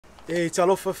Hey,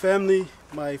 Talofa family,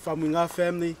 my Mauga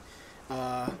family.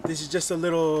 This is just a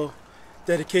little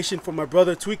dedication for my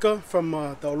brother Tuika from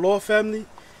the Oloa family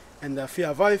and the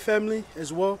Fireknife family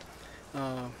as well.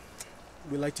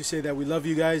 We'd like to say that we love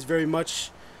you guys very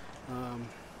much.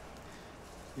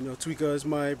 You know, Tuika is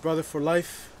my brother for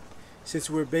life since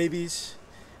we were babies.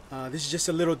 This is just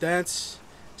a little dance,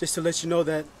 just to let you know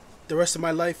that the rest of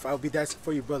my life I'll be dancing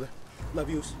for you, brother. Love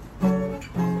yous.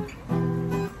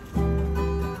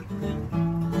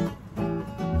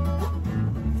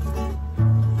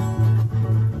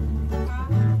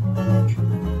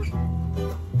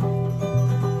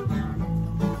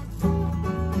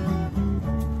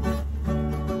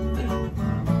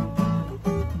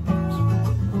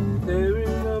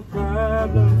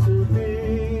 To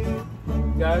be,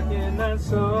 God cannot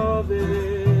solve it.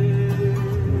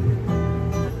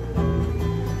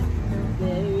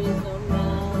 There is no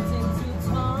mountain too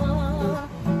tall,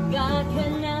 God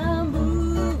cannot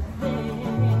move it.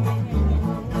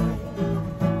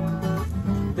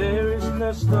 There is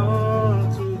no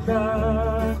storm too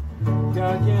dark,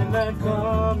 God cannot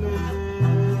calm it.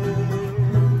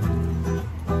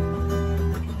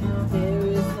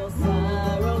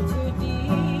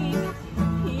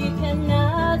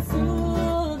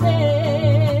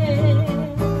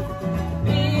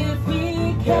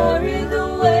 Carry the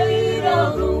weight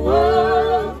of the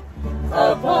world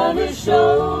upon his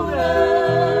shoulders.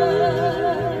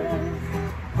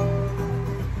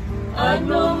 I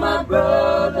know my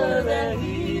brother that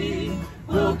he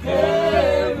will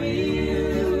carry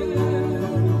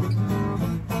you.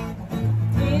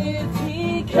 If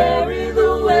he carry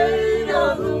the weight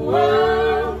of the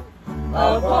world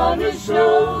upon his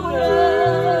shoulders,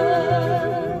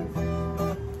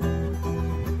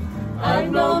 I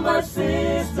know my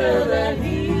sister that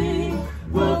he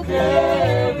will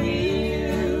carry you.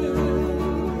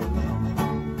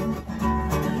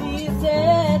 He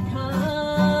said,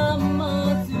 come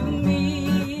unto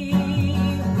me,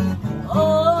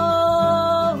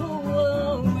 all who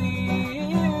are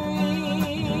weary,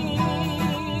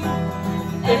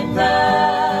 and I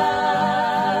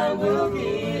will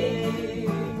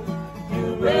give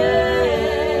you rest.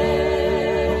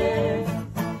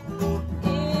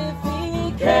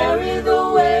 Carry the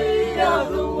weight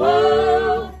of the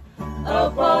world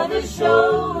upon his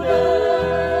shoulders.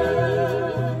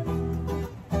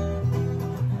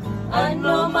 I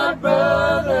know my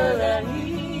brother that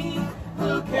he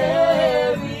will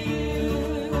carry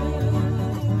you.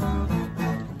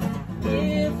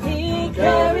 If he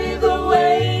carry the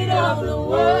weight of the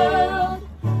world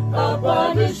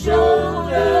upon his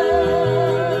shoulders,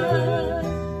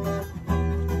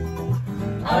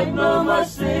 I know my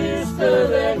sister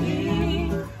that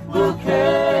he will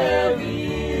carry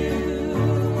you.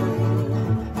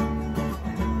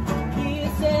 He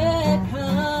said,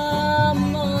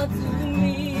 come unto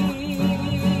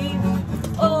me,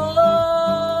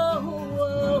 all who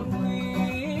are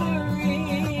weary,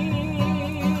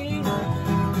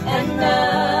 and I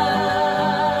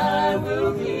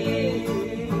will give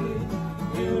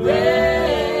you rest.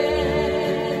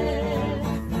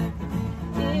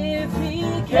 If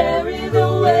he carry the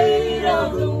weight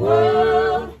of the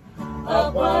world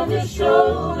upon his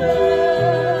shoulders,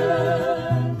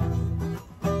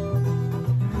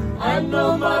 I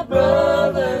know my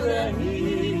brother that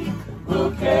he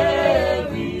will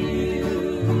carry you.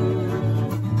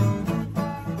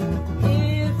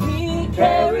 If he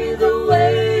carry the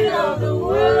weight of the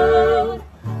world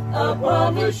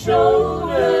upon his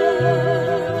shoulders,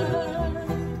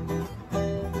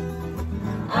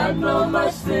 I know my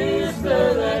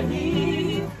sister that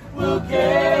he will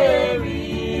carry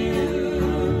you.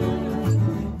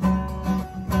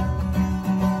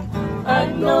 I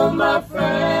know my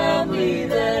family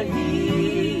that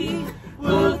he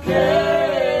will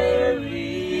carry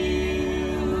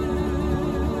you.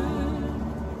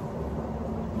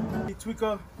 Hey,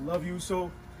 Tuika, love you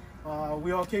so.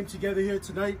 We all came together here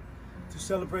tonight to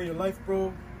celebrate your life,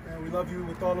 bro, and we love you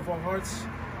with all of our hearts.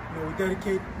 You know, we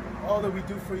dedicate all that we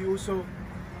do for you, so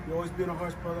you've always been our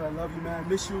hearts, brother. I love you, man. I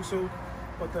miss you, so.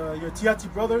 But your Tiati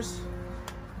brothers,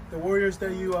 the warriors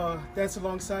that you dance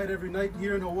alongside every night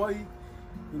here in Hawaii,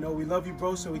 you know, we love you,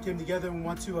 bro. So we came together and we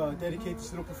want to dedicate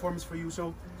this little performance for you.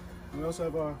 So we also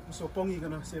have our Pongi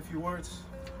gonna say a few words.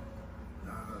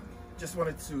 Just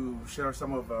wanted to share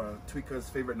some of Tuika's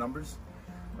favorite numbers.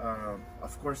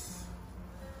 Of course,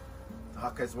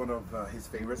 Haka is one of his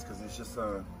favorites because it's just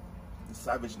a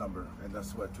savage number, and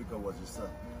that's what Tuika was, just a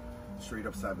straight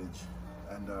up savage.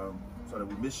 And so that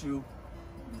we miss you,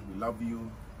 we love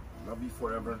you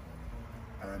forever,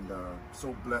 and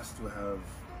so blessed to have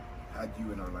had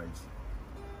you in our lives.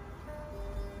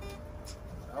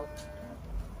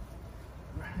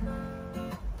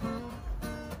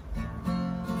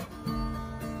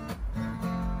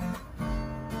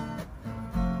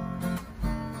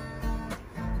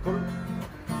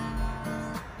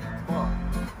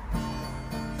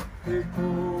 te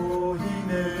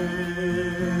kohine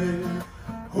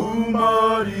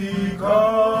humari ka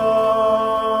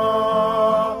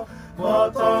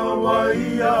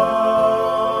matawaia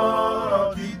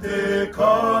ki te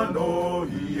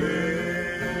kanohie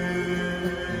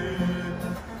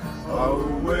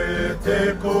aue te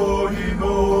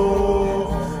kohino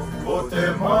o te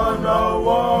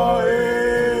manawa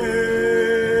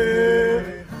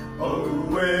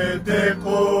te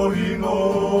kohino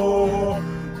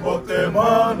o te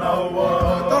manawa.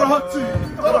 Tarahatsi,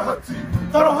 tarahatsi,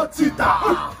 tarahatsi ta.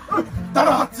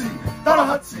 Tarahatsi,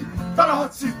 tarahatsi,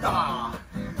 tarahatsi ta.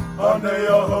 Ane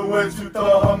ahau e tuta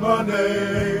hangane,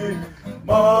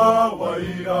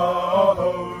 mawaira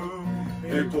ahau.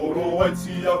 E koro ai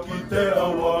tia ki te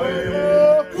awa e.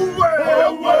 Ue,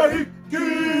 ue, hiki,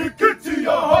 kiti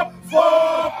aha,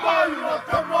 whapaira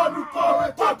te manuka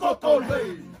e takotole.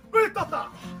 Pitata!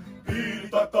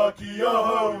 Pitata ki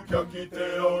ahau kia ki te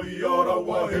o i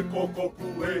arawa he kokoku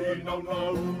e hina ngā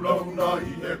ura una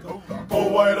I he kaura. Ko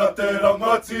waira te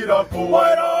rangatira, ko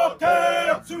waira ke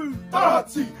atu.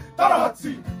 Tarahatsi,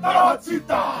 tarahatsi, tarahatsi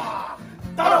ta.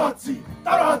 Tarahatsi,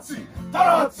 tarahatsi,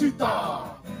 tarahatsi ta.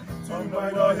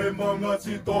 Tūnaina he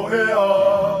mangati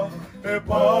tohea, he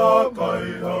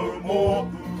pākai hau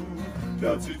mōku.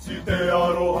 Kia titi te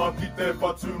aroha ki te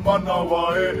patu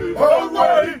manawa e.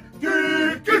 Hauei ki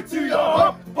kiti aha,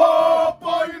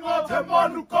 pāpainga te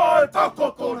manuka e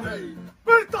takoto nei.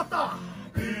 Pitata!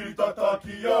 Pitata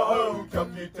ki ahau kia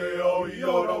ki te au I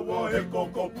arawa he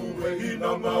kokopu e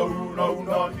hina ngā ura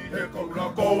una I he kaura.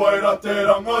 Ko waira te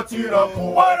rangatira,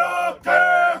 ko waira ke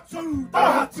atu.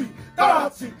 Tarahatsi,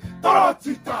 tarahatsi,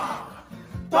 tarahatsi ta.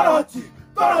 Tarahatsi,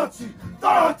 tarahatsi,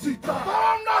 tarahatsi ta.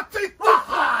 Tarahatsi ta.